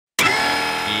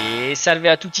Et salve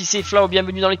à tutti, c'est Flau,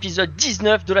 bienvenue dans l'épisode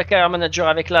 19 de la Carrière Manager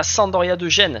avec la Sampdoria de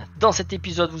Gênes. Dans cet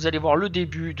épisode, vous allez voir le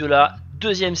début de la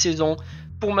deuxième saison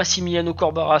pour Massimiliano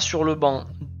Corbara sur le banc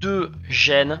de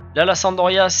Gênes. Là, la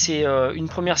Sampdoria, c'est une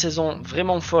première saison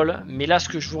vraiment folle, mais là, ce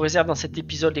que je vous réserve dans cet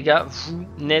épisode, les gars, vous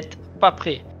n'êtes pas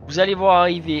prêts. Vous allez voir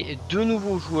arriver deux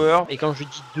nouveaux joueurs, et quand je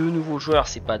dis deux nouveaux joueurs,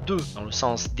 c'est pas deux dans le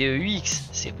sens DEUX,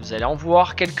 c'est vous allez en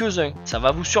voir quelques-uns. Ça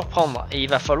va vous surprendre et il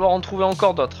va falloir en trouver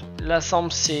encore d'autres. La Samp,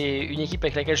 c'est une équipe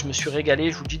avec laquelle je me suis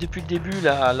régalé. Je vous le dis depuis le début,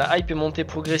 la hype est montée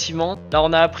progressivement. Là,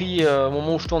 on a appris au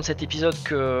moment où je tourne cet épisode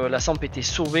que la Samp était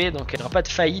sauvée, donc elle n'aura pas de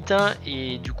faillite, hein,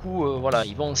 et du coup, voilà,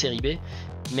 ils vont en série B,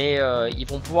 mais ils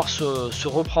vont pouvoir se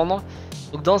reprendre.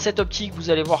 Donc dans cette optique, vous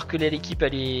allez voir que l'équipe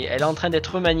elle est en train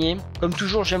d'être remaniée. Comme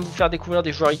toujours, j'aime vous faire découvrir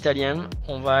des joueurs italiens.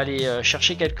 On va aller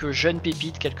chercher quelques jeunes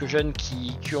pépites, quelques jeunes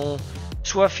qui ont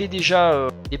soit fait déjà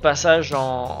des passages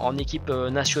en équipe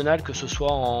nationale, que ce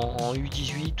soit en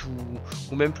U18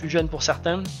 ou même plus jeune pour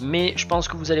certains. Mais je pense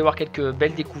que vous allez voir quelques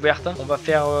belles découvertes. On va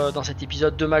faire dans cet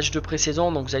épisode 2 matchs de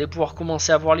pré-saison, donc vous allez pouvoir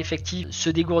commencer à voir l'effectif, se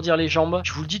dégourdir les jambes.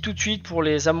 Je vous le dis tout de suite, pour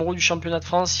les amoureux du championnat de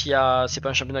France, c'est pas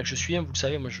un championnat que je suis, hein, vous le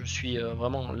savez, moi je suis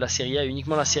vraiment la Serie A,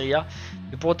 uniquement la Serie A.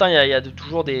 Mais pour autant, il y a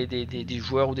toujours des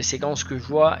joueurs ou des séquences que je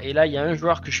vois. Et là, il y a un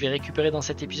joueur que je vais récupérer dans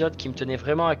cet épisode qui me tenait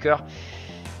vraiment à cœur.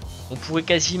 On pourrait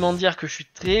quasiment dire que je suis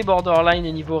très borderline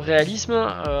au niveau réalisme.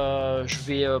 Je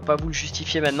vais pas vous le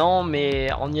justifier maintenant,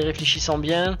 mais en y réfléchissant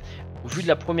bien, au vu de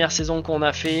la première saison qu'on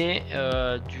a fait,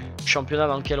 du championnat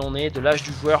dans lequel on est, de l'âge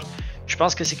du joueur, je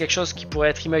pense que c'est quelque chose qui pourrait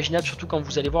être imaginable, surtout quand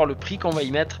vous allez voir le prix qu'on va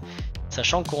y mettre,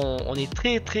 sachant qu'on est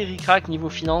très ric-rac niveau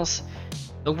finance.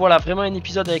 Donc voilà, vraiment un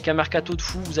épisode avec un mercato de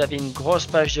fou. Vous avez une grosse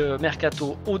page de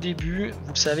mercato au début.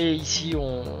 Vous le savez, ici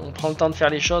on prend le temps de faire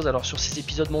les choses. Alors sur ces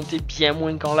épisodes montés, bien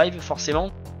moins qu'en live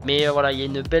forcément. Mais voilà, il y a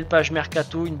une belle page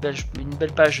mercato, une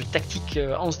belle page tactique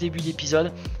en ce début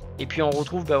d'épisode. Et puis on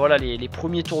retrouve voilà, les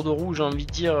premiers tours de roue, j'ai envie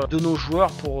de dire, de nos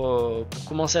joueurs pour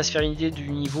commencer à se faire une idée du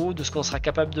niveau, de ce qu'on sera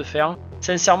capable de faire.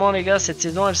 Sincèrement les gars, cette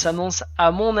saison elle s'annonce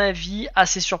à mon avis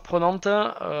assez surprenante.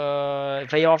 Il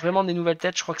va y avoir vraiment des nouvelles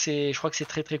têtes, je crois que c'est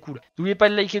très cool. N'oubliez pas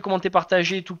de liker, commenter,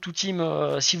 partager, tout team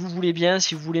si vous voulez bien,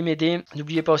 si vous voulez m'aider.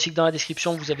 N'oubliez pas aussi que dans la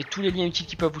description vous avez tous les liens utiles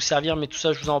qui peuvent vous servir, mais tout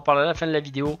ça je vous en reparle à la fin de la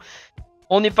vidéo.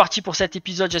 On est parti pour cet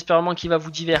épisode, j'espère vraiment qu'il va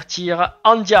vous divertir.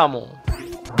 Andiamo!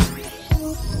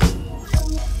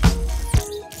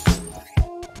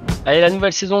 Allez, la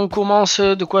nouvelle saison commence.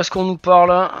 De quoi est-ce qu'on nous parle?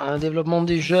 Un développement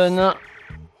des jeunes.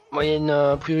 Moyenne,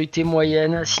 priorité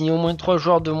moyenne. Signer au moins 3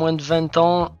 joueurs de moins de 20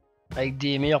 ans. Avec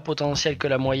des meilleurs potentiels que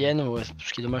la moyenne. Ouais,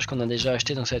 ce qui est dommage qu'on a déjà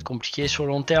acheté, donc ça va être compliqué sur le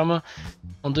long terme.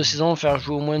 En 2 saisons, faire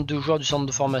jouer au moins 2 joueurs du centre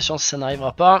de formation si ça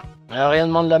n'arrivera pas.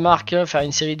 Rayonnement de la marque. Faire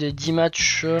une série de 10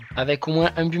 matchs avec au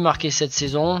moins un but marqué cette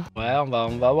saison. Ouais, on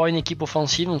va avoir une équipe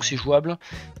offensive, donc c'est jouable.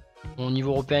 Au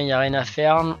niveau européen, il n'y a rien à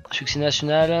faire. Succès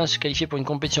national, se qualifier pour une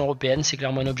compétition européenne, c'est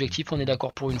clairement un objectif, on est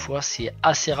d'accord pour une fois, c'est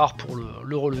assez rare pour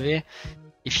le relever.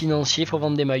 Et financier, il faut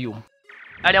vendre des maillots.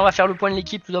 Allez, on va faire le point de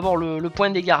l'équipe, tout d'abord le point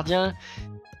des gardiens.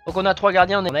 Donc on a 3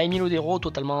 gardiens, on a Emilio Dero,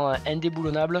 totalement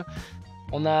indéboulonnable.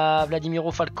 On a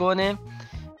Vladimiro Falcone,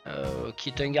 qui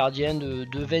est un gardien de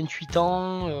 28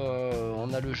 ans.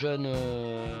 On a le jeune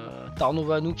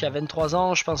Tarnovanu qui a 23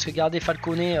 ans. Je pense que garder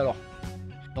Falcone, alors...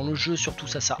 dans le jeu surtout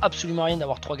ça sert absolument à rien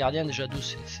d'avoir 3 gardiens, déjà 2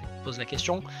 pose la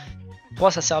question,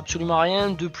 3 ça sert absolument à rien,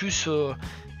 de plus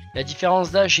la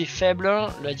différence d'âge est faible,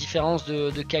 la différence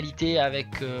de qualité avec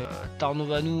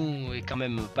Tarnovanu est quand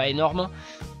même pas énorme,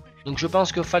 donc je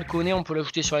pense que Falcone on peut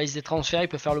l'ajouter sur la liste des transferts, il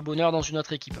peut faire le bonheur dans une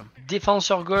autre équipe.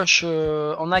 Défenseur gauche,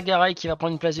 on a Garay qui va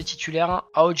prendre une place de titulaire,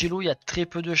 à Ogelo il y a très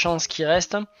peu de chances qu'il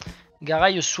reste.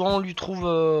 Garay, soit on lui trouve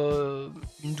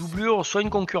une doublure, soit une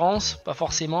concurrence, pas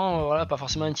forcément, voilà, pas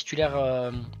forcément un titulaire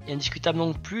indiscutable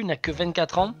non plus, il n'a que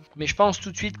 24 ans. Mais je pense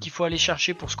tout de suite qu'il faut aller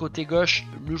chercher pour ce côté gauche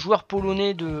le joueur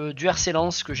polonais du RC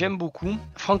Lens que j'aime beaucoup,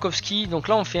 Frankowski. Donc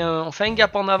là on fait un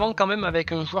gap en avant quand même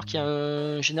avec un joueur qui a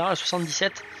un général à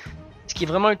 77. Ce qui est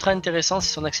vraiment ultra intéressant,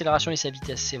 c'est son accélération et sa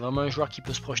vitesse. C'est vraiment un joueur qui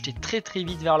peut se projeter très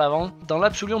vite vers l'avant. Dans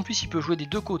l'absolu en plus il peut jouer des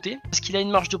deux côtés. Est-ce qu'il a une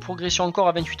marge de progression encore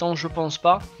à 28 ans? Je pense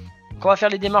pas. Donc on va faire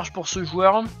les démarches pour ce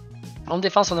joueur. En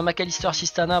défense on a McAllister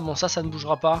Sistana, bon ça ne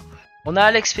bougera pas. On a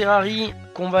Alex Ferrari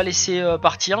qu'on va laisser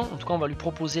partir, en tout cas on va lui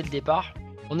proposer le départ.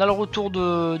 On a le retour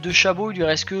de Chabot, il lui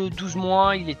reste que 12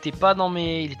 mois, il n'était pas dans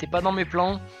mes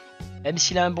plans. Même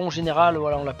s'il a un bon général,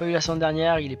 voilà, on l'a pas eu la semaine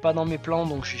dernière, il n'est pas dans mes plans,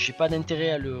 donc j'ai pas d'intérêt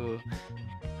à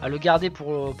le garder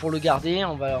pour le garder.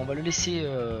 On va le laisser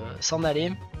s'en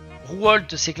aller. Rouault,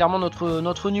 c'est clairement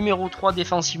notre numéro 3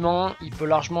 défensivement. Il peut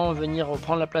largement venir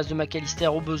prendre la place de McAllister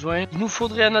au besoin. Il nous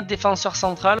faudrait un autre défenseur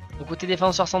central. Donc côté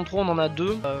défenseur centraux, on en a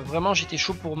deux. Vraiment, j'étais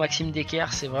chaud pour Maxime Decker.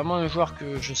 C'est vraiment un joueur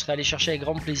que je serais allé chercher avec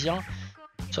grand plaisir.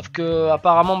 Sauf que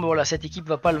apparemment, bon, voilà, cette équipe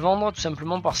va pas le vendre tout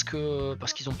simplement parce qu'ils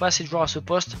n'ont pas assez de joueurs à ce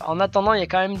poste. En attendant, il y a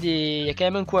quand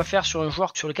même un coup à faire sur un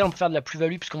joueur sur lequel on peut faire de la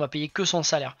plus-value puisqu'on va payer que son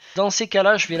salaire. Dans ces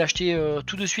cas-là, je vais l'acheter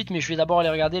tout de suite, mais je vais d'abord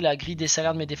aller regarder la grille des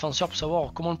salaires de mes défenseurs pour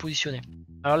savoir comment le positionner.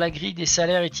 Alors la grille des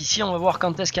salaires est ici. On va voir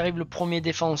quand est-ce qu'arrive le premier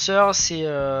défenseur. C'est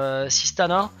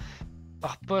Sistana.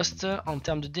 Par poste, en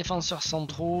termes de défenseurs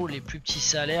centraux, les plus petits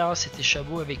salaires, c'était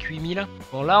Chabot avec 8000.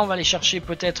 Bon là, on va aller chercher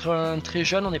peut-être un très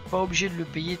jeune, on n'est pas obligé de le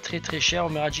payer très cher.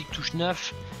 Omeragic touche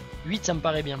 9, 8 ça me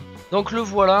paraît bien. Donc le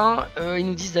voilà, ils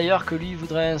nous disent d'ailleurs que lui il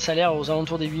voudrait un salaire aux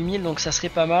alentours des 8000, donc ça serait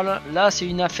pas mal. Là c'est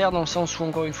une affaire dans le sens où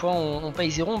encore une fois on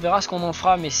paye 0, on verra ce qu'on en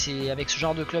fera, mais c'est avec ce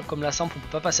genre de club comme la Samp, on peut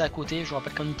pas passer à côté. Je vous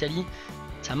rappelle qu'en Italie,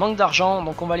 ça manque d'argent,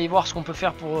 donc on va aller voir ce qu'on peut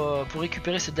faire pour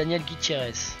récupérer ce Daniel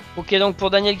Gutiérrez. Ok, donc pour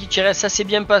Daniel Gutiérrez, ça s'est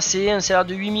bien passé, un salaire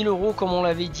de 8000 € comme on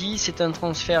l'avait dit, c'est un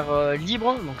transfert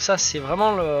libre, donc ça c'est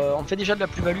vraiment, on fait déjà de la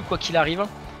plus-value quoi qu'il arrive.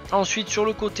 Ensuite sur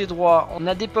le côté droit, on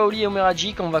a Depaoli et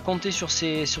Omeragic, on va compter sur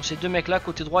ces deux mecs là,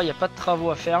 côté droit il n'y a pas de travaux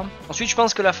à faire. Ensuite je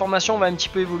pense que la formation va un petit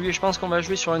peu évoluer, je pense qu'on va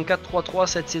jouer sur un 4-3-3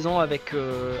 cette saison avec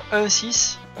un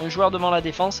 6, un joueur devant la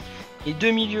défense et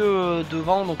deux milieux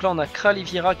devant. Donc là on a Kral et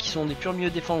Vieira qui sont des purs milieux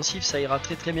défensifs, ça ira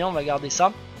très bien, on va garder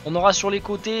ça. On aura sur les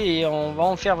côtés et on va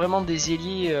en faire vraiment des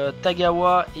ailiers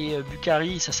Tagawa et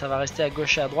Bukhari, ça va rester à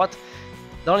gauche et à droite.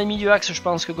 Dans les milieux axes, je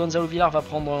pense que Gonzalo Villar va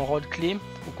prendre un rôle clé.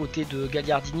 Aux côtés de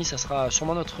Gagliardini, ça sera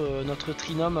sûrement notre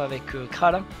trinôme avec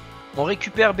Kral. On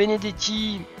récupère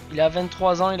Benedetti, il a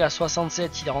 23 ans, il a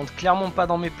 67, il rentre clairement pas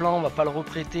dans mes plans, on va pas le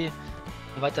reprêter.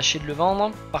 On va tâcher de le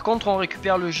vendre. Par contre, on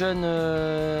récupère le jeune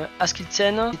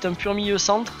Askildsen. C'est un pur milieu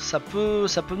centre. Ça peut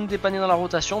nous dépanner dans la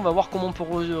rotation. On va voir comment on peut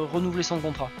renouveler son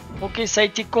contrat. Ok, ça a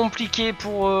été compliqué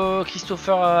pour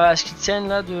Christopher Askildsen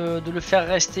là, de le faire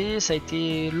rester. Ça a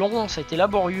été long, ça a été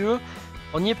laborieux.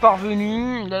 On y est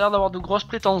parvenu. Il a l'air d'avoir de grosses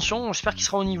prétentions. J'espère qu'il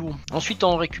sera au niveau. Ensuite,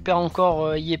 on récupère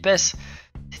encore Yepes.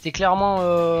 C'était clairement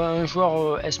un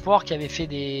joueur espoir qui avait fait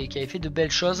de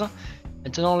belles choses.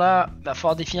 Maintenant là, il va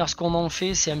falloir définir ce qu'on en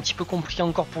fait, c'est un petit peu compliqué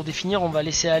encore pour définir, on va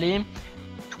laisser aller.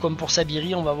 Tout comme pour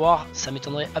Sabiri, on va voir, ça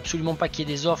m'étonnerait absolument pas qu'il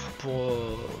y ait des offres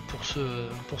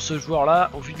pour ce joueur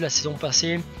là, au vu de la saison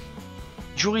passée.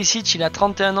 Juricic, il a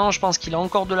 31 ans, je pense qu'il a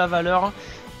encore de la valeur.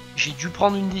 J'ai dû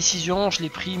prendre une décision, je l'ai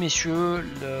pris messieurs,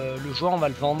 le joueur on va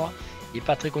le vendre. Il n'est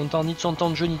pas très content ni de son temps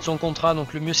de jeu ni de son contrat,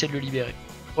 donc le mieux c'est de le libérer.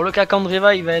 Pour le cas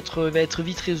Candreva, il va être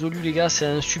vite résolu les gars, c'est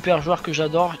un super joueur que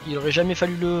j'adore, il aurait jamais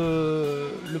fallu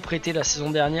le prêter la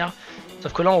saison dernière.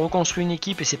 Sauf que là on reconstruit une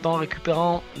équipe et c'est pas en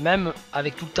récupérant, même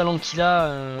avec tout le talent qu'il a,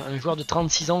 un joueur de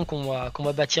 36 ans qu'on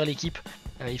va bâtir l'équipe.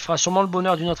 Il fera sûrement le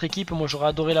bonheur d'une autre équipe, moi j'aurais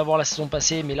adoré l'avoir la saison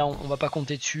passée, mais là on va pas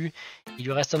compter dessus. Il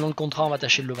lui reste un an de contrat, on va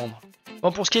tâcher de le vendre.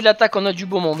 Bon, pour ce qui est de l'attaque, on a du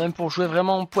beau monde, hein. Pour jouer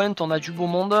vraiment en pointe, on a du beau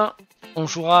monde. On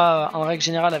jouera en règle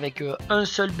générale avec un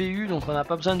seul BU, donc on n'a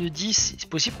pas besoin de 10. C'est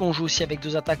possible qu'on joue aussi avec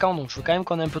deux attaquants, donc je veux quand même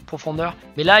qu'on ait un peu de profondeur.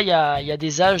 Mais là, il y a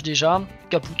des âges déjà.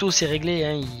 Caputo, c'est réglé,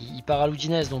 hein, il part à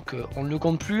l'Udinese, donc on ne le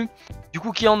compte plus. Du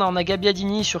coup, qui on a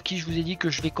Gabbiadini, sur qui je vous ai dit que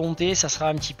je vais compter. Ça sera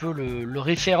un petit peu le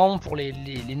référent pour les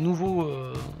nouveaux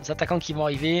attaquants qui vont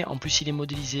arriver. En plus, il est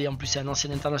modélisé, en plus, c'est un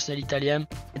ancien international italien.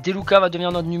 De Luca va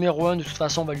devenir notre numéro 1, de toute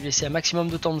façon, on va lui laisser un maximum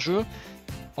de temps de jeu.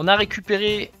 On a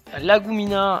récupéré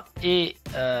Lagumina et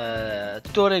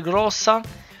Torregrossa.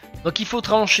 Donc il faut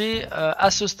trancher.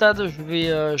 À ce stade,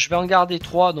 je vais en garder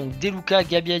 3. Donc De Luca,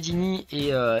 Gabbiadini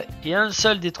et un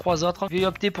seul des 3 autres. Je vais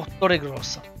opter pour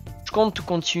Torregrossa. Je compte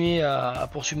continuer à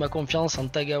poursuivre ma confiance en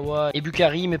Tagawa et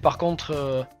Bukhari. Mais par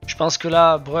contre, je pense que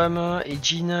là, Brum et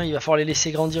Jean, il va falloir les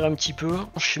laisser grandir un petit peu.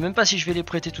 Je sais même pas si je vais les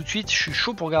prêter tout de suite. Je suis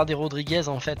chaud pour garder Rodriguez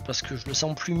en fait. Parce que je le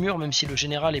sens plus mûr, même si le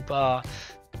général est pas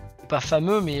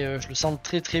fameux, mais je le sens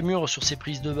très mûr sur ses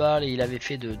prises de balles et il avait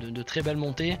fait de très belles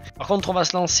montées. Par contre, on va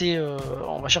se lancer,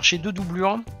 on va chercher 2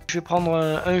 doublures. Je vais prendre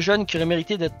un jeune qui aurait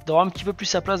mérité d'avoir un petit peu plus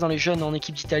sa place dans les jeunes en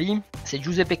équipe d'Italie. C'est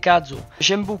Giuseppe Cazzo.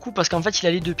 J'aime beaucoup parce qu'en fait, il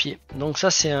a les 2 pieds. Donc ça,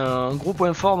 c'est un gros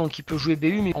point fort. Donc il peut jouer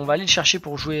BU, mais on va aller le chercher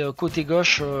pour jouer côté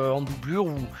gauche en doublure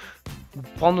ou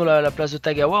prendre la place de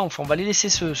Tagawa. Enfin, on va les laisser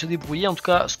se débrouiller. En tout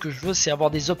cas, ce que je veux, c'est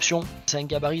avoir des options. C'est un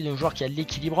gabarit d'un joueur qui a de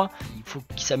l'équilibre. Il faut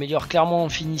qu'il s'améliore clairement en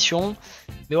finition.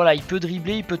 Mais voilà, il peut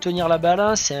dribbler, il peut tenir la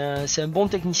balle. C'est un bon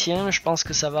technicien. Je pense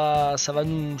que ça va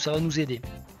nous aider.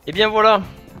 Et bien voilà,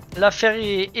 l'affaire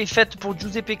est faite pour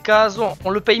Giuseppe Cazzo. On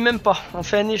le paye même pas. On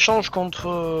fait un échange contre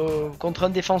un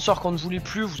défenseur qu'on ne voulait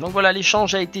plus. Donc voilà,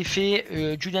 l'échange a été fait.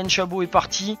 Julian Chabot est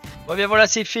parti. Bon, bien voilà,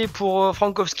 c'est fait pour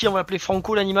Frankowski. On va l'appeler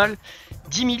Franco l'animal.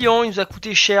 10 millions, il nous a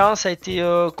coûté cher. Ça a été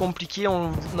compliqué.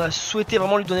 On a souhaité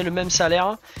vraiment lui donner le même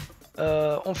salaire.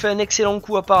 On fait un excellent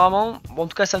coup apparemment. Bon, en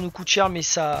tout cas ça nous coûte cher, mais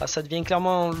ça devient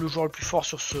clairement le joueur le plus fort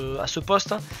sur à ce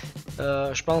poste.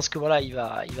 Je pense que voilà, il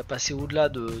va passer au-delà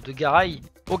de Garay.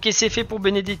 Ok, c'est fait pour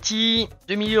Benedetti,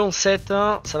 2,7 millions, ça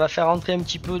va faire rentrer un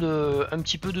petit peu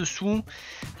de sous.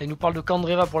 Il nous parle de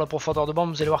Candreva pour la profondeur de banc,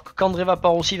 vous allez voir que Candreva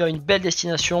part aussi vers une belle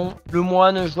destination. Le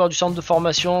Moine, joueur du centre de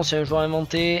formation, c'est un joueur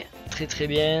inventé, très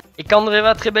bien. Et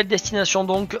Candreva, très belle destination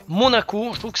donc, Monaco,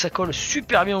 je trouve que ça colle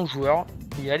super bien au joueur.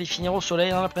 Il va aller finir au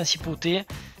soleil dans la principauté.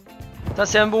 Ça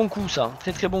c'est un bon coup ça,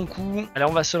 très bon coup. Allez,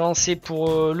 on va se lancer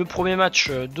pour le premier match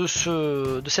de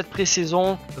cette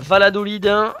pré-saison.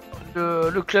 Valladolid,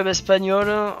 le club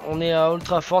espagnol, on est à Old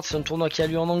Trafford, c'est un tournoi qui a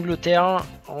lieu en Angleterre.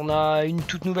 On a une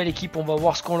toute nouvelle équipe, on va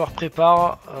voir ce qu'on leur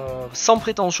prépare. Sans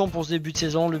prétention pour ce début de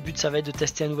saison, le but ça va être de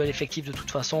tester un nouvel effectif de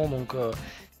toute façon, donc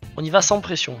on y va sans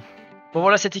pression. Bon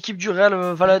voilà cette équipe du Real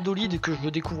Valladolid que je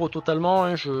découvre totalement,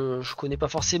 hein. Je connais pas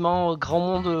forcément grand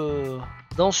monde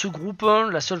dans ce groupe.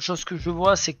 La seule chose que je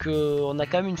vois c'est qu'on a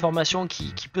quand même une formation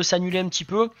qui peut s'annuler un petit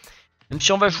peu. Même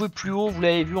si on va jouer plus haut, vous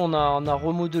l'avez vu, on a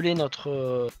remodelé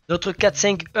notre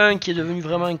 4-5-1 qui est devenu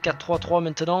vraiment un 4-3-3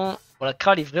 maintenant. Voilà,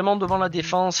 Kral est vraiment devant la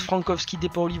défense, Frankowski, De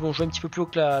Paoli vont jouer un petit peu plus haut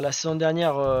que la saison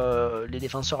dernière, les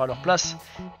défenseurs à leur place.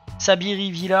 Sabiri,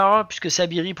 Villar, puisque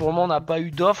Sabiri pour le moment n'a pas eu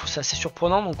d'offre, c'est assez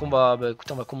surprenant, donc on va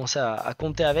commencer à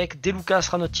compter avec. Deluca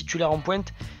sera notre titulaire en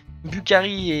pointe,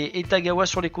 Bukhari et Tagawa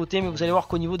sur les côtés, mais vous allez voir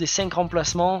qu'au niveau des 5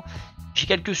 remplacements, j'ai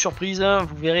quelques surprises, hein.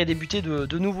 Vous verrez débuter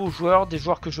de nouveaux joueurs, des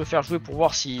joueurs que je veux faire jouer pour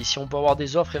voir si on peut avoir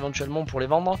des offres éventuellement pour les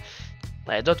vendre.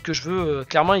 Il y a d'autres que je veux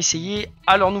clairement essayer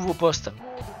à leur nouveau poste.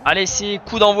 Allez, c'est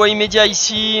coup d'envoi immédiat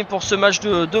ici pour ce match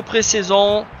de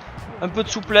pré-saison. Un peu de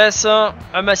souplesse,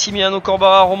 un Massimiliano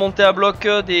Corbara remonté à bloc,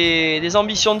 des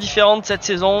ambitions différentes cette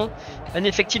saison. Un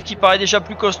effectif qui paraît déjà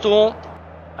plus costaud.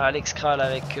 Alex Kral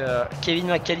avec Kevin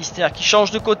McAllister qui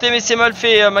change de côté, mais c'est mal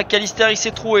fait. McAllister il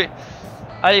s'est troué.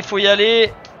 Allez, faut y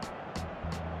aller.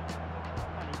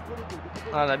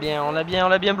 On l'a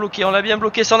bien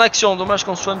bloqué son action. Dommage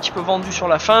qu'on soit un petit peu vendu sur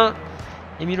la fin.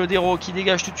 Emile Odero qui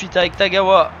dégage tout de suite avec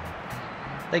Tagawa.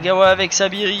 Tagawa avec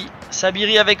Sabiri.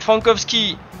 Sabiri avec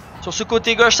Frankowski. Sur ce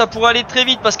côté gauche, ça pourrait aller très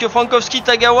vite parce que Frankowski,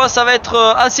 Tagawa, ça va être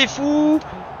assez fou.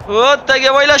 Oh,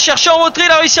 Tagawa, il a cherché en retrait,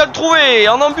 il a réussi à le trouver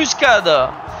en embuscade.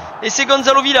 Et c'est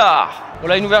Gonzalo Villar.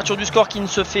 Voilà une ouverture du score qui ne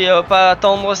se fait pas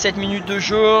attendre. 7 minutes de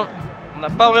jeu. On n'a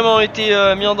pas vraiment été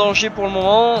mis en danger pour le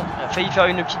moment. Il a failli faire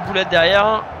une petite boulette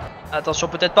derrière. Attention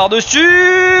peut-être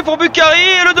par-dessus pour Bukhari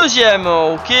et le deuxième.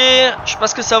 Ok, je sais pas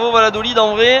ce que ça vaut Valladolid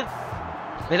en vrai.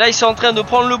 Mais là ils sont en train de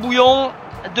prendre le bouillon.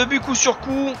 2 buts coup sur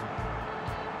coup.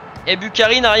 Et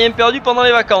Bukhari n'a rien perdu pendant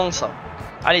les vacances.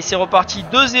 Allez, c'est reparti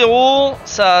 2-0.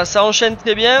 Ça enchaîne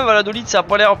très bien. Valladolid, ça n'a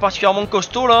pas l'air particulièrement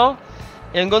costaud là.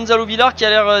 Et un Gonzalo Villar qui a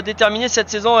l'air déterminé cette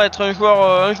saison à être un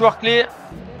joueur clé.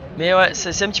 Mais ouais,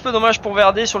 c'est un petit peu dommage pour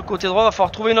Verde sur le côté droit. Il va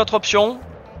falloir trouver une autre option.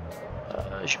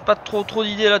 J'ai pas trop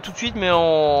d'idées là tout de suite, mais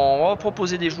on va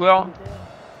proposer des joueurs.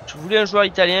 Je voulais un joueur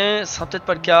italien, ce sera peut-être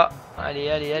pas le cas.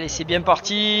 Allez, c'est bien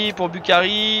parti pour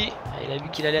Bukhari. Il a vu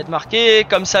qu'il allait être marqué.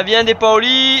 Comme ça vient des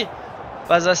Paoli.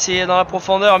 Pas assez dans la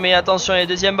profondeur, mais attention, il y a le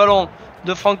deuxième ballon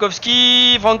de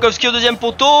Frankowski. Frankowski au deuxième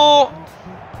poteau.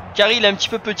 Bukhari, il est un petit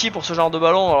peu petit pour ce genre de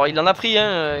ballon. Alors il en a pris,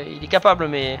 hein. Il est capable,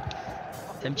 mais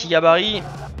c'est un petit gabarit.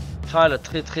 Kral,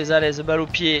 très à l'aise, balle au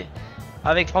pied.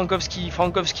 Avec Frankowski.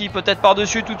 Frankowski peut-être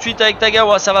par-dessus tout de suite avec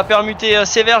Tagawa. Ça va permuter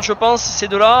sévère, je pense, ces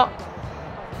deux-là.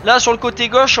 Là sur le côté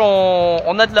gauche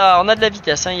on a de la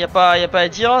vitesse, hein. Il n'y a pas à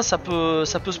dire, ça peut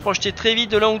se projeter très vite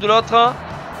de l'un ou de l'autre.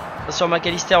 Attention,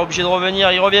 McAllister obligé de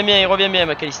revenir, il revient bien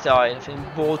McAllister, il a fait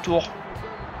un beau retour.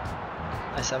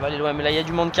 Ah, ça va aller loin, mais là il y a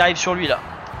du monde qui arrive sur lui là.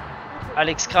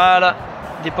 Alex Kral,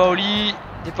 De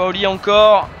Paoli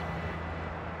encore.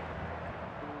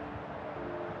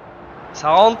 Ça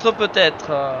rentre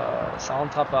peut-être, ça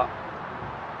rentrera pas.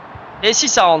 Et si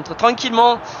ça rentre,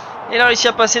 tranquillement. Il a réussi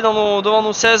à passer devant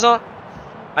nos 16.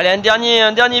 Allez, un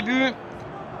dernier but.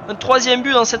 Un troisième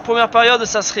but dans cette première période,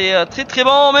 ça serait très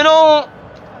bon. Mais non!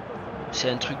 C'est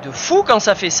un truc de fou quand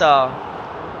ça fait ça.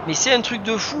 Mais c'est un truc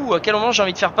de fou. À quel moment j'ai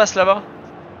envie de faire passe là-bas?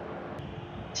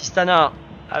 Sistana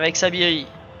avec Sabiri.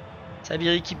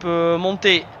 Sabiri qui peut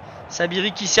monter.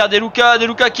 Sabiri qui sert Deluca.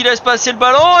 Deluca qui laisse passer le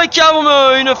ballon et qui a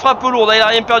une frappe lourde. Il n'a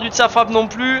rien perdu de sa frappe non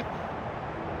plus.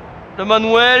 Le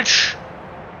Manuelch.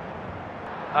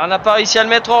 On n'a pas réussi à le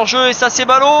mettre hors jeu et ça c'est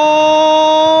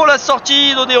Ballon. La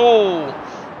sortie d'Odero.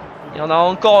 Il y en a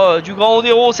encore du grand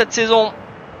Odero cette saison.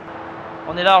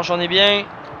 On est large, on est bien.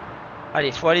 Allez,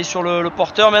 il faut aller sur le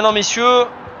porteur maintenant, messieurs.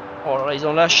 Oh là là, ils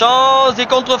ont la chance. Des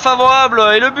contres favorables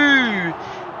et le but.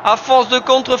 À force de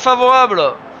contres favorables.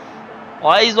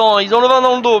 Ouais, ils ont le vent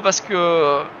dans le dos parce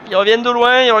que ils reviennent de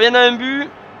loin, ils reviennent à un but.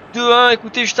 2-1,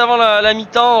 écoutez, juste avant la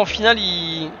mi-temps, au final,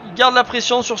 ils gardent la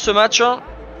pression sur ce match. Je ne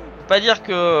peux pas dire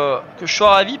que je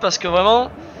sois ravi parce que vraiment,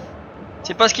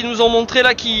 c'est pas ce qu'ils nous ont montré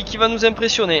là qui va nous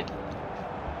impressionner.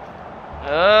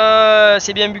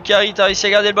 C'est bien Bukhari, t'as réussi à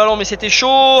garder le ballon, mais c'était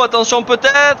chaud. Attention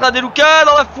peut-être à Deluca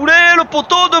dans la foulée. Le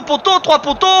poteau, 2 poteaux, 3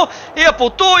 poteaux. Et un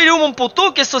poteau, il est où mon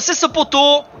poteau? Qu'est-ce que c'est ce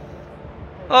poteau?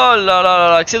 Oh là là là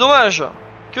là, que c'est dommage.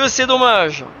 Que c'est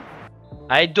dommage.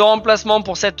 Allez, 2 remplacements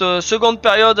pour cette seconde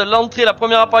période. L'entrée, la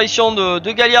première apparition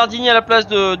de Gagliardini à la place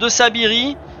de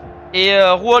Sabiri. Et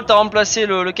Rouault a remplacé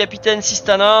le capitaine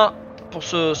Sistana pour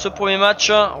ce premier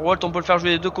match. Rouault, on peut le faire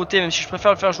jouer des deux côtés, même si je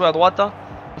préfère le faire jouer à droite.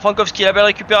 Frankowski, la belle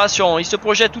récupération, il se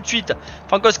projette tout de suite.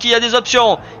 Frankowski a des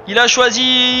options, il a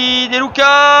choisi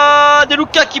Deluca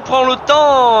qui prend le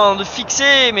temps de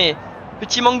fixer, mais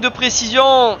petit manque de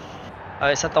précision. Ah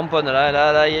ouais, ça tamponne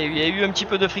là, il y a eu un petit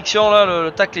peu de friction là,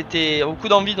 le tacle était beaucoup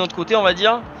d'envie de notre côté, on va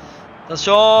dire.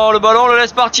 Attention, le ballon, on le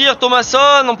laisse partir,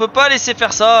 Thomasson, on peut pas laisser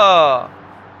faire ça.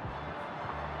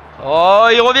 Oh,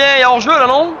 il revient, il y a hors-jeu là,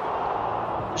 non?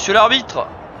 Monsieur l'arbitre,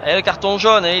 le carton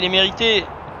jaune, il est mérité.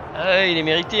 Il est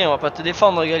mérité, on va pas te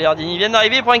défendre Gagliardini. Il vient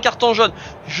d'arriver pour un carton jaune.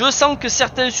 Je sens que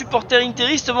certains supporters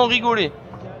interistes vont rigoler.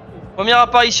 Première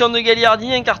apparition de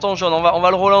Gagliardini, un carton jaune. On va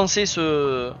le relancer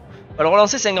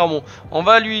c'est un grand mot. On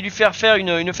va lui faire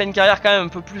une fin de carrière quand même un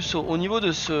peu plus au niveau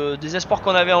des espoirs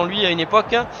qu'on avait en lui à une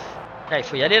époque. Là, il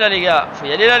faut y aller là les gars.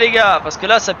 Parce que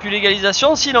là ça pue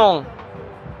l'égalisation sinon.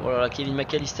 Oh là là, Kevin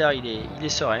McAllister il est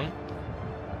serein.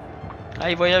 Là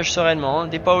il voyage sereinement,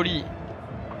 Des Paoli.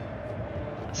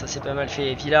 Ça c'est pas mal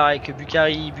fait. Villar avec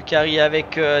Bukhari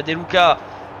avec Deluca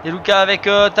avec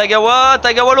Tagawa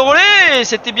le relais.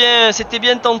 C'était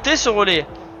bien tenté ce relais.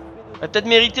 Il a peut-être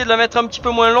mérité de la mettre un petit peu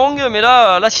moins longue, mais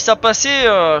là si ça passait,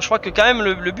 je crois que quand même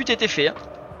le but était fait.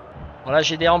 Voilà,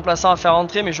 j'ai des remplaçants à faire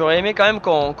entrer, mais j'aurais aimé quand même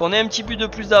qu'on ait un petit but de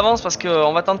plus d'avance parce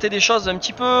qu'on va tenter des choses un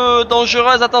petit peu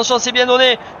dangereuses. Attention, c'est bien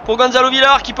donné pour Gonzalo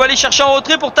Villar qui peut aller chercher en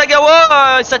retrait pour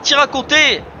Tagawa. Ça tire à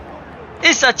côté.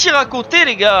 Et ça tire à côté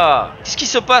les gars. Qu'est-ce qui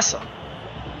se passe?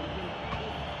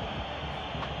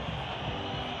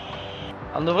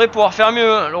 On devrait pouvoir faire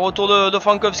mieux. Le retour de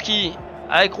Frankowski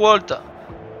avec Rouault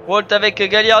avec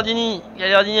Gagliardini.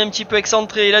 Gagliardini un petit peu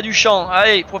excentré. Il a du champ.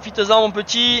 Allez, profite-en mon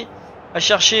petit. Va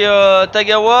chercher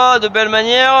Tagawa de belle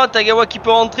manière. Tagawa qui peut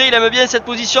rentrer. Il aime bien cette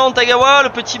position. Tagawa, le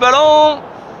petit ballon.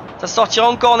 Ça sortira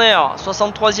en corner.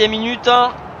 63e minute.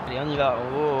 Allez, on y va.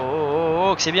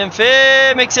 Oh, que c'est bien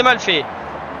fait, mais que c'est mal fait.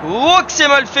 Oh, que c'est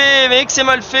mal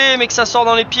fait, mais que ça sort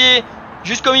dans les pieds.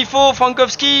 Juste comme il faut,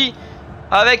 Frankowski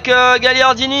avec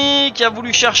Gagliardini qui a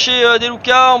voulu chercher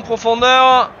Deluca en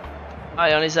profondeur.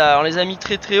 Allez, on les a mis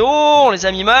très haut, on les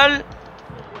a mis mal.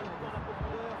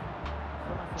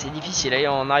 C'est difficile,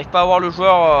 là, on n'arrive pas à voir le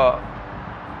joueur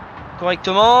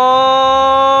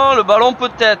correctement. Le ballon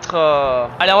peut-être.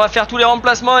 Allez, on va faire tous les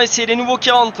remplacements et c'est les nouveaux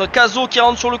qui rentrent. Caso qui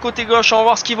rentre sur le côté gauche, on va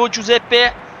voir ce qu'il vaut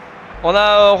Giuseppe. On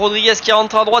a Rodriguez qui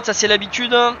rentre à droite, ça c'est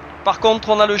l'habitude. Par contre,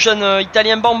 on a le jeune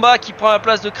italien Bamba qui prend la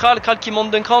place de Kral qui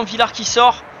monte d'un cran, Villar qui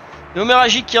sort. Et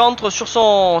Omeragic qui rentre sur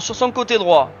son côté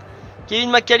droit. Kevin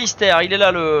McAllister, il est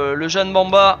là le jeune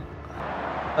Bamba.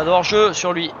 Pas de hors-jeu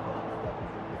sur lui.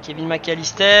 Kevin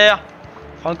McAllister.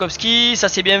 Frankowski, ça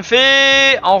c'est bien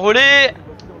fait. En relais.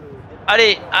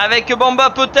 Allez, avec Bamba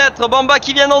peut-être. Bamba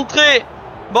qui vient d'entrer.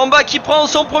 Bamba qui prend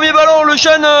son premier ballon. Le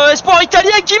jeune espoir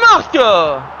italien qui marque.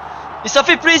 Et ça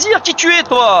fait plaisir. Qui tu es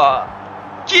toi?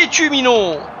 Qui es-tu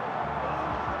Mino?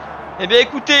 Eh bien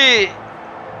écoutez,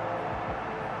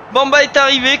 Bamba est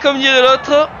arrivé comme dirait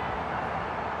l'autre.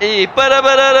 Et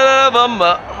palabalala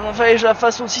Bamba. Enfin je la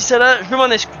fasse aussi celle-là, je m'en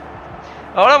excuse.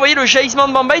 Alors là vous voyez le jaillissement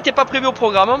de Bamba n'était pas prévu au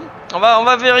programme. On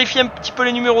va vérifier un petit peu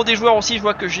les numéros des joueurs aussi. Je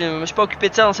vois que je ne me suis pas occupé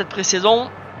de ça dans cette pré-saison.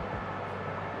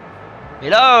 Mais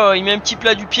là il met un petit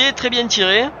plat du pied, très bien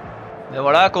tiré. Mais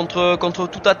voilà, contre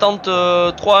toute attente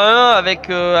 3-1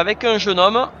 avec un jeune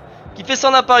homme qui fait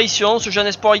son apparition, ce jeune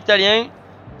espoir italien.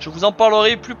 Je vous en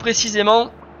parlerai plus précisément.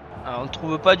 Alors, on ne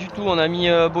trouve pas du tout, on a mis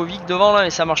Bovic devant là mais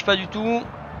ça marche pas du tout.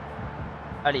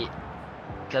 Allez,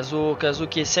 Caso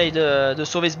qui essaye de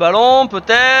sauver ce ballon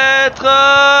peut-être.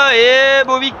 Et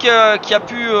Bovic qui a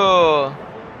pu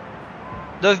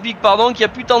Dovbik pardon, qui a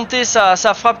pu tenter sa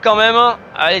frappe quand même.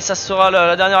 Allez, ça sera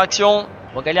la dernière action.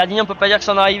 Bon, Gagliardini, on peut pas dire que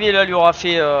son arrivée là lui aura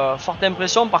fait forte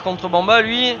impression. Par contre Bamba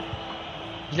lui,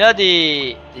 il a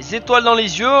des étoiles dans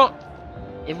les yeux.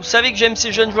 Et vous savez que j'aime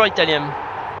ces jeunes joueurs italiens.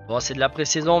 Bon, c'est de la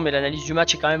pré-saison, mais l'analyse du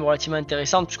match est quand même relativement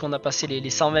intéressante puisqu'on a passé les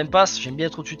 120 passes. J'aime bien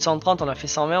être au-dessus de 130, on a fait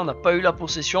 120, on n'a pas eu la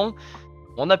possession.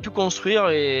 On a pu construire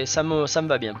et ça me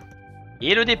va bien.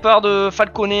 Et le départ de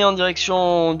Falcone en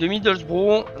direction de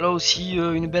Middlesbrough. Là aussi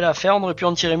une belle affaire, on aurait pu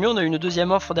en tirer mieux. On a eu une deuxième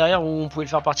offre derrière où on pouvait le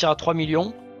faire partir à 3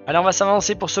 millions. Allez, on va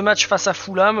s'avancer pour ce match face à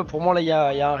Fulham. Pour moi là il y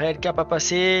a un réel cap à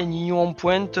passer. Nino en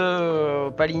pointe,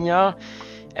 Paligna,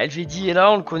 Elvedi est là,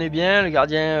 on le connaît bien. Le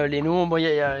gardien Leno, bon, il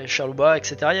y a Chalouba,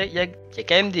 etc. Il y a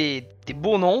quand même des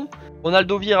beaux noms.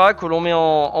 Ronaldo Vira que l'on met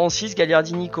en 6,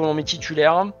 Gagliardini que l'on met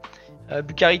titulaire.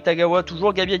 Bukhari Tagawa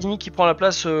toujours, Gabbiadini qui prend la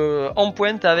place en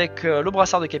pointe avec le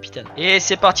brassard de capitaine. Et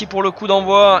c'est parti pour le coup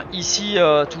d'envoi ici,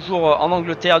 toujours en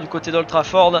Angleterre du côté d'Old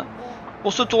Trafford.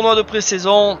 Pour ce tournoi de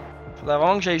pré-saison, il faudra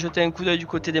vraiment que j'aille jeter un coup d'œil du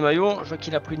côté des maillots. Je vois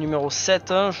qu'il a pris le numéro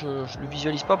 7, hein. Je le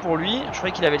visualise pas pour lui. Je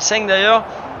croyais qu'il avait le 5 d'ailleurs.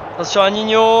 Attention à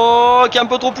Nino qui a un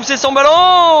peu trop poussé son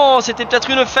ballon. C'était peut-être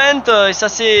une feinte et ça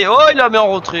c'est... Oh, il la met en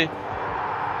retrait.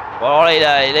 Bon, alors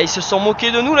là, ils se sont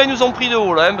moqués de nous, là ils nous ont pris de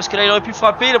haut là, hein, parce que là il aurait pu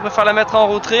frapper, il préfère la mettre en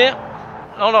retrait.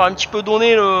 Là on leur a un petit peu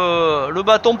donné le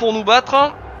bâton pour nous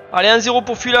battre. Allez, 1-0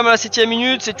 pour Fulham à la 7ème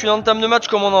minute, c'est une entame de match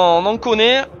comme on en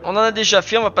connaît. On en a déjà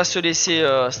fait, on va pas se laisser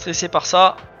stresser par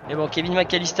ça. Mais bon, Kevin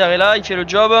McAllister est là, il fait le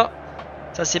job.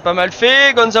 Ça c'est pas mal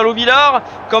fait. Gonzalo Villar,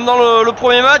 comme dans le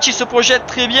premier match, il se projette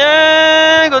très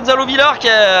bien. Gonzalo Villar qui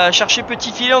a cherché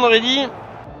petit filet, on aurait dit.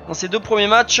 Dans ces deux premiers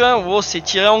matchs, oh, c'est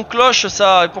tiré en cloche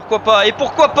ça, et pourquoi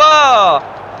pas,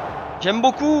 j'aime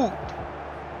beaucoup.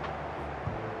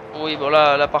 Oui, bon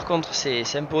là par contre c'est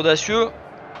un peu audacieux.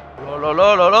 Oh là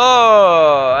là là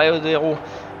là. Allez Odero,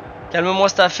 calme-moi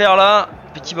cette affaire là.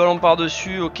 Petit ballon par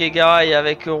dessus, ok Garay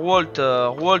avec Rouault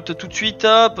tout de suite,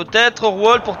 peut-être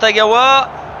Rouault pour Tagawa.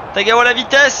 Tagawa la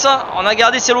vitesse, on a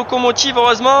gardé ses locomotives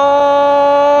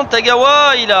heureusement.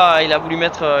 Tagawa il a voulu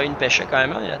mettre une pêche quand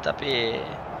même, hein. Il a tapé...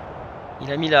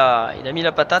 Il a mis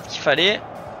la patate qu'il fallait.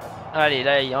 Allez,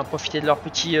 là, ils ont profité de leurs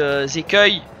petits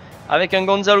écueils. Avec un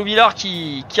Gonzalo Villar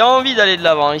qui a envie d'aller de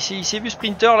l'avant. Il s'est vu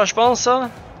sprinter, là, je pense.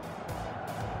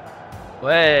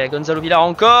 Ouais, Gonzalo Villar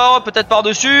encore. Peut-être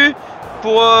par-dessus.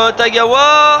 Pour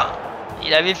Tagawa.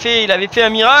 Il avait fait un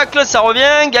miracle. Ça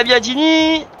revient.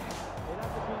 Gabbiadini.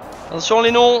 Attention,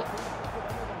 les noms. De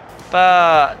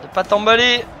pas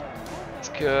t'emballer. Parce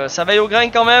que ça va au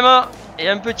grain quand même. Et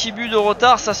un petit but de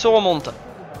retard, ça se remonte.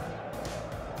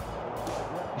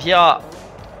 Vieira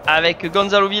avec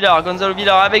Gonzalo Villar. Gonzalo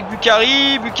Villar avec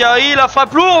Bukhari. Bukhari, la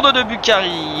frappe lourde de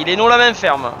Bukhari. Il est non la main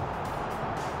ferme.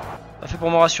 Pas fait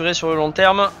pour me rassurer sur le long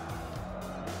terme.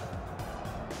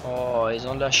 Oh, ils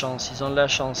ont de la chance.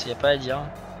 Il n'y a pas à dire.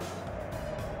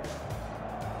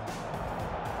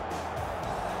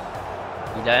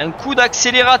 Il a un coup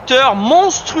d'accélérateur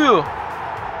monstrueux.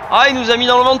 Ah, il nous a mis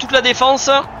dans le vent toute la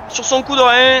défense. Sur son coup de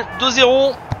rein,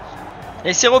 2-0.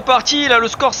 Et c'est reparti, là le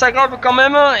score s'aggrave quand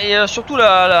même. Et surtout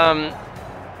la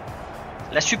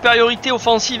supériorité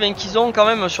offensive hein, qu'ils ont quand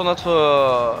même sur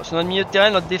notre milieu de terrain,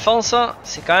 notre défense.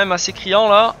 C'est quand même assez criant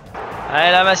là.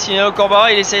 Allez, là Massimiliano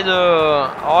Corbara, il essaie de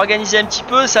organiser un petit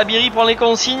peu. Sabiri prend les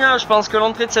consignes. Je pense que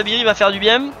l'entrée de Sabiri va faire du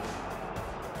bien.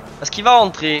 Parce qu'il va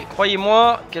rentrer.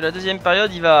 Croyez-moi que la deuxième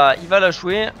période, il va la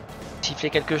jouer. S'il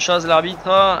fait quelque chose l'arbitre,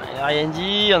 il n'a rien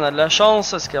dit, on a de la chance,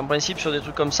 parce qu'en principe sur des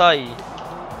trucs comme ça, il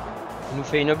nous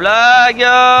fait une blague.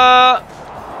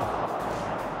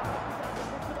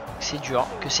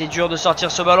 Que c'est dur de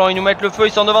sortir ce ballon, ils nous mettent le feu,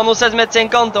 ils sont devant nos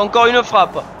 16,50 m, encore une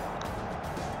frappe.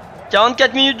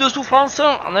 44 minutes de souffrance,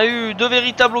 on a eu deux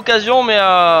véritables occasions, mais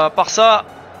par ça,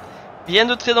 rien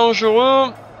de très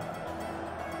dangereux.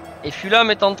 Et Fulham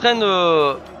est en train de...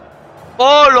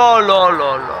 Oh là là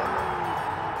là là.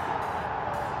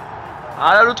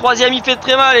 Ah là le troisième il fait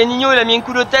très mal et Nino il a mis un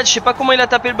coup de tête, je sais pas comment il a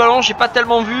tapé le ballon, j'ai pas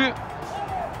tellement vu.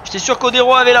 J'étais sûr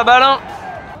qu'Odero avait la balle.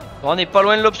 Bon, on n'est pas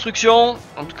loin de l'obstruction,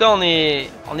 en tout cas on est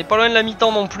pas loin de la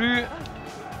mi-temps non plus.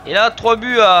 Et là 3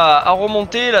 buts à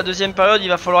remonter, la deuxième période il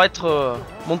va falloir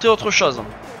montrer autre chose.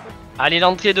 Allez,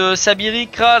 l'entrée de Sabiri,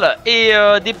 Kral et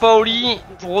Depaoli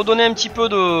pour redonner un petit peu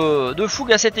de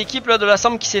fougue à cette équipe là de la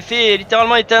Samp qui s'est fait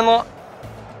littéralement éteindre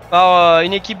par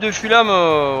une équipe de Fulham,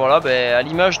 voilà, ben, à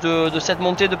l'image de cette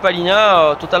montée de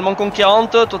Paligna, totalement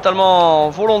conquérante, totalement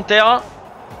volontaire.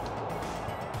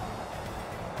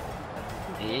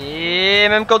 Et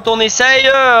même quand on essaye,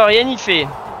 rien n'y fait.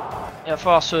 Il va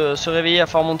falloir se réveiller, il va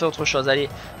falloir monter autre chose. Allez,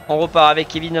 on repart avec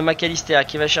Kevin McAllister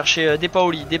qui va chercher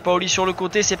Depaoli. Depaoli sur le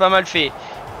côté, c'est pas mal fait.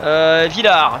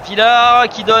 Villar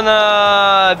qui donne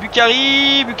à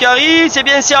Bukhari. Bukhari, c'est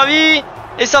bien servi.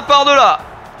 Et ça part de là.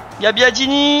 Il y a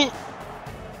Biadini.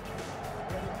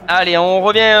 Allez, on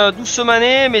revient doucement,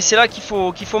 mais c'est là qu'il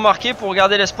faut marquer. Pour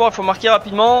garder l'espoir, il faut marquer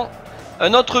rapidement.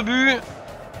 Un autre but.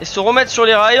 Et se remettre sur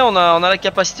les rails. On a la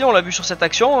capacité, on l'a vu sur cette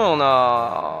action.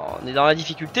 On est dans la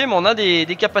difficulté, mais on a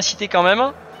des capacités quand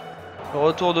même. Le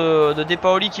retour de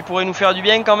Depaoli qui pourrait nous faire du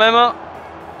bien quand même.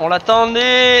 On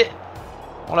l'attendait.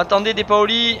 On l'attendait des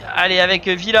Paoli. Allez, avec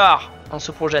Villard. On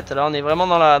se projette. Là, on est vraiment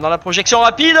dans la projection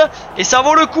rapide. Et ça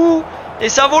vaut le coup. Et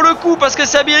ça vaut le coup parce que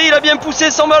Sabiri, il a bien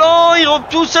poussé son ballon. Il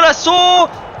repousse l'assaut.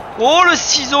 Oh, le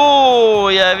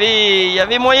ciseau. Il y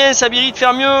avait moyen, Sabiri, de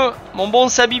faire mieux. Mon bon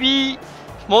Sabibi.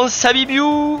 Mon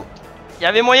Sabibiou. Il y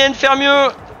avait moyen de faire mieux.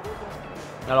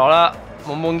 Alors là,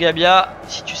 mon bon Gabia,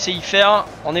 si tu sais y faire,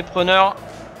 on est preneur.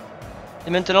 Et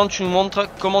maintenant, tu nous montres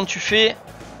comment tu fais.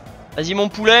 Vas-y, mon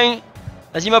poulain.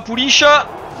 Vas-y, ma pouliche.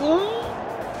 Ouh,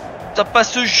 ça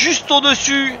passe juste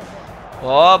au-dessus.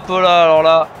 Hop là,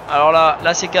 alors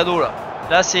là, c'est cadeau là.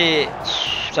 Là, c'est...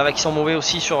 Ça va qu'ils sont mauvais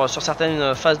aussi sur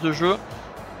certaines phases de jeu.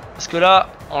 Parce que là,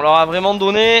 on leur a vraiment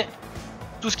donné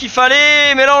tout ce qu'il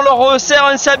fallait. Mais là, on leur resserre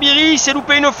un Sabiri. Il s'est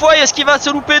loupé une fois. Est-ce qu'il va se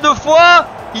louper deux fois?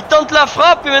 Il tente la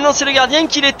frappe. Et maintenant, c'est le gardien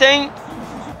qui l'éteint.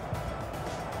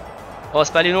 Oh,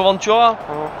 c'est pas Leno Ventura.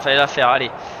 Fallait la faire,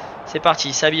 allez. C'est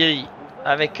parti, Sabiri.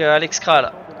 Avec Alex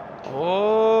Kral.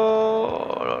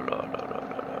 Oh là là là là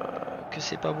là. Que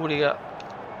c'est pas beau, les gars.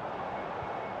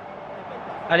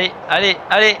 Allez, allez,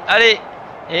 allez, allez.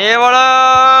 Et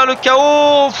voilà, le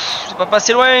chaos. C'est pas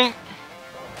passé loin.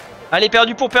 Allez,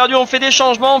 perdu pour perdu, on fait des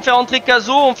changements. On fait rentrer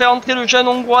Caso, on fait rentrer le jeune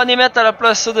hongrois Nemeth à la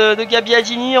place de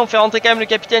Gabiadini. On fait rentrer quand même le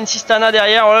capitaine Sistana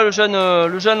derrière. Voilà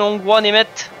le jeune hongrois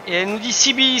Nemeth. Et elle nous dit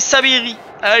Sabiri.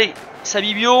 Allez,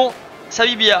 Sabibio,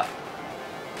 Sabibia.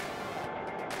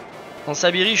 En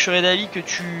Sabiri, je serais d'avis que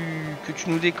tu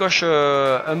nous décoches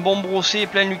un bon brossé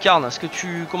plein lucarne.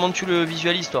 Comment tu le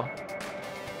visualises, toi?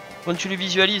 Comment tu le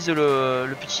visualises,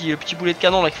 le petit boulet de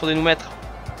canon là qu'il faudrait nous mettre?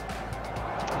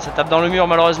 Ça tape dans le mur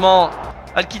malheureusement.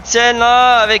 Alkitsen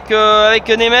là avec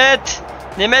Nemeth.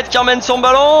 Nemeth qui emmène son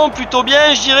ballon plutôt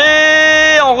bien, je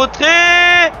dirais, en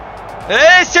retrait.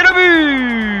 Et c'est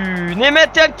le but.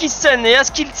 Nemeth et Alkitsen et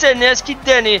Askilsen et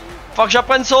Askilden. Et faut que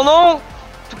j'apprenne son nom. En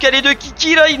tout cas les deux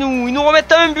kiki là, ils nous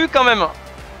remettent à un but quand même.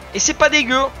 Et c'est pas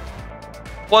dégueu.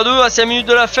 3-2 à 5 minutes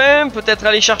de la fin. Peut-être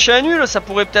aller chercher un nul. Ça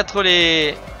pourrait peut-être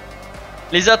les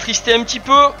attrister un petit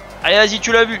peu. Allez, vas-y,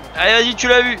 tu l'as vu. Allez, vas-y, tu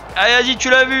l'as vu. Allez, vas-y, tu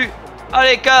l'as vu.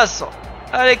 Allez, casse.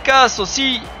 Allez, casse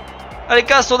aussi. Allez,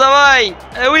 casse, Odavai.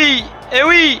 Eh oui. Eh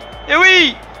oui. Eh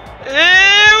oui. Eh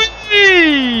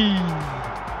oui.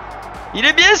 Il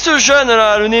est bien ce jeune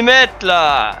là, le Nemeth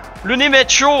là. Le Nemeth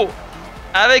chaud.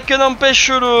 Avec n'empêche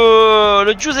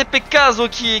le Giuseppe Caso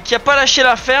qui a pas lâché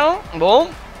l'affaire. Bon.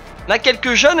 On a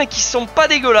quelques jeunes qui sont pas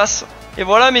dégueulasses. Et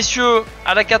voilà, messieurs,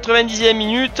 à la 90e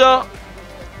minute.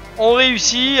 On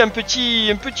réussit un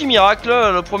petit miracle,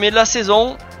 le premier de la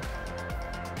saison.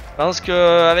 Je pense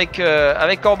qu'avec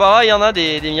Corbara, il y en a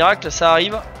des miracles, ça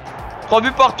arrive. 3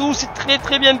 buts partout, c'est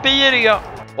très bien payé, les gars.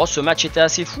 Bon, ce match était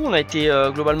assez fou, on a été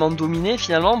globalement dominé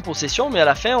finalement en possession, mais à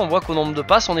la fin, on voit qu'au nombre de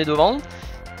passes, on est devant.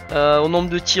 Au nombre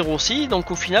de tirs aussi,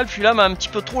 donc au final, Fulham a un petit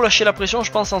peu trop lâché la pression,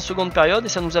 je pense, en seconde période, et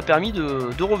ça nous a permis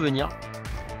de revenir.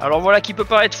 Alors voilà qui peut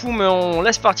paraître fou, mais on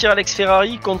laisse partir Alex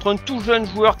Ferrari contre un tout jeune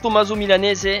joueur Tommaso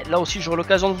Milanese. Là aussi j'aurai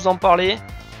l'occasion de vous en parler.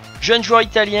 Jeune joueur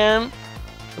italien.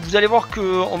 Vous allez voir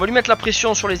qu'on va lui mettre la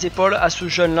pression sur les épaules à ce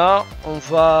jeune là. On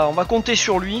va compter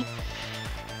sur lui.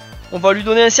 On va lui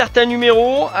donner un certain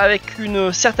numéro avec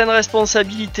une certaine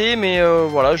responsabilité. Mais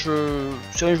voilà,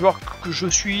 c'est un joueur que je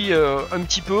suis un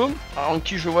petit peu. En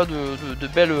qui je vois de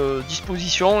belles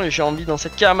dispositions. Et j'ai envie dans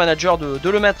cette carrière manager de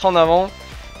le mettre en avant.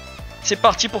 C'est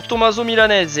parti pour Tommaso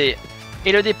Milanese.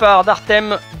 Et le départ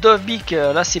d'Artem Dovbik.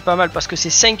 Là c'est pas mal parce que c'est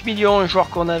 5 millions. Un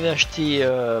joueur qu'on avait acheté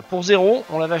pour 0.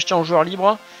 On l'avait acheté en joueur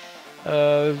libre.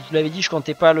 Je vous l'avais dit, je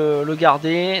comptais pas le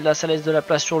garder. Là ça laisse de la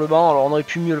place sur le banc. Alors on aurait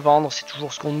pu mieux le vendre. C'est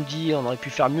toujours ce qu'on nous dit. On aurait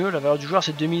pu faire mieux. La valeur du joueur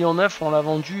c'est 2,9 millions. On l'a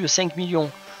vendu 5 millions.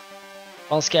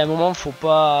 Je pense qu'à un moment faut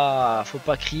pas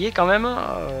crier quand même.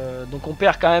 Donc on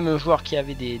perd quand même un joueur qui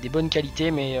avait des bonnes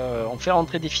qualités, mais on fait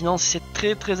rentrer des finances, c'est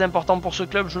très important pour ce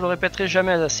club, je le répéterai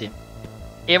jamais assez.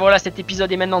 Et voilà, cet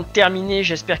épisode est maintenant terminé,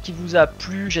 j'espère qu'il vous a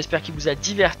plu, j'espère qu'il vous a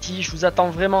diverti. Je vous attends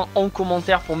vraiment en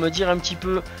commentaire pour me dire un petit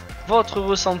peu votre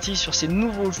ressenti sur ces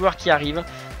nouveaux joueurs qui arrivent.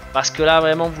 Parce que là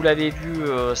vraiment vous l'avez vu,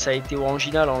 ça a été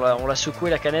original, on l'a secoué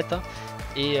la canette.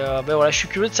 Et ben voilà, je suis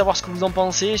curieux de savoir ce que vous en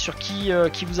pensez, sur qui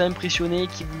vous a impressionné,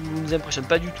 qui vous impressionne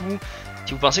pas du tout.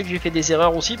 Si vous pensez que j'ai fait des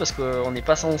erreurs aussi, parce qu'on n'est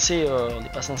pas censé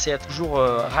être toujours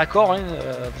raccord, hein,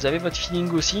 vous avez votre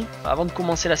feeling aussi. Avant de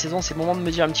commencer la saison, c'est le moment de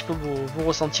me dire un petit peu vos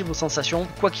ressentis, vos sensations.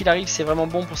 Quoi qu'il arrive, c'est vraiment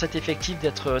bon pour cet effectif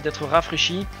d'être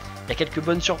rafraîchi. Il y a quelques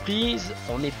bonnes surprises,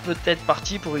 on est peut-être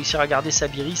parti pour réussir à garder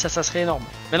Sabiri, ça serait énorme.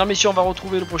 Maintenant messieurs, on va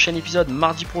retrouver le prochain épisode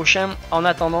mardi prochain. En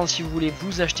attendant, si vous voulez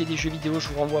vous acheter des jeux vidéo, je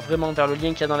vous renvoie vraiment vers le lien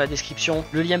qu'il y a dans la description.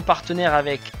 Le lien partenaire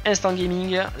avec Instant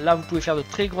Gaming, là vous pouvez faire de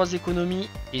très grosses économie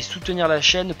et soutenir la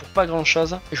chaîne pour pas grand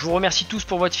chose. Je vous remercie tous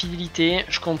pour votre fidélité.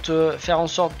 Je compte faire en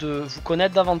sorte de vous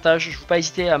connaître davantage. Je ne vous pas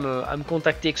hésiter à me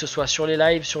contacter, que ce soit sur les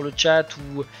lives, sur le chat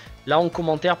ou là en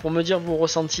commentaire pour me dire vos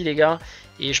ressentis les gars.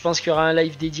 Et je pense qu'il y aura un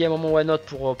live dédié à un moment ou à un autre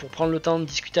pour prendre le temps de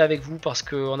discuter avec vous parce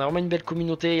qu'on a vraiment une belle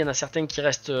communauté. Il y en a certains qui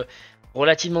restent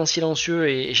relativement silencieux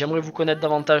et j'aimerais vous connaître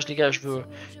davantage les gars. Je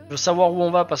veux savoir où on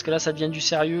va parce que là ça devient du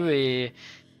sérieux et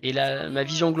ma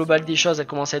vision globale des choses elle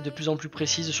commence à être de plus en plus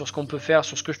précise sur ce qu'on peut faire,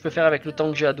 sur ce que je peux faire avec le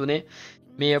temps que j'ai à donner.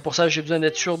 Mais pour ça j'ai besoin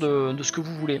d'être sûr de ce que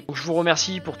vous voulez. Donc je vous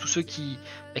remercie pour tous ceux qui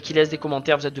laissent des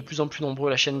commentaires, vous êtes de plus en plus nombreux,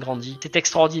 la chaîne grandit. C'est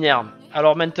extraordinaire.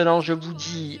 Alors maintenant je vous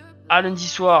dis à lundi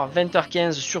soir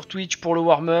 20h15 sur Twitch pour le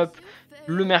warm-up.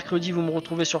 Le mercredi vous me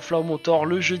retrouvez sur Flow Motor.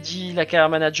 Le jeudi la carrière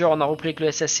manager, on a repris avec le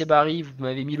SSC Barry. Vous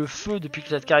m'avez mis le feu depuis que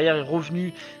cette carrière est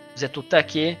revenue. Vous êtes au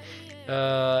taquet.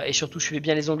 Et surtout suivez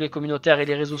bien les onglets communautaires et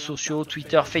les réseaux sociaux,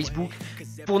 Twitter, Facebook,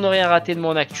 pour ne rien rater de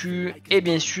mon actu. Et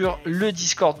bien sûr le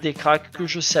Discord des cracks que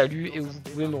je salue et où vous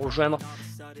pouvez me rejoindre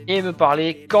et me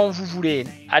parler quand vous voulez.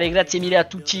 Allez, grazie mille a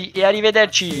tutti et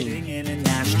arrivederci.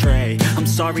 I'm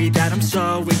sorry that I'm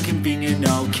so inconvenient,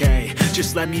 okay.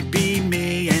 Just let me be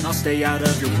me and I'll stay out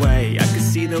of your way. I can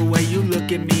see the way you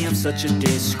look at me, I'm such a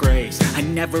disgrace. I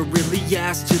never really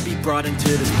asked to be brought into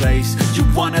this place. You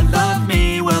wanna love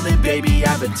me? Well then baby,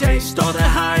 have a taste. All the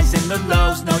highs and the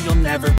lows, no you'll never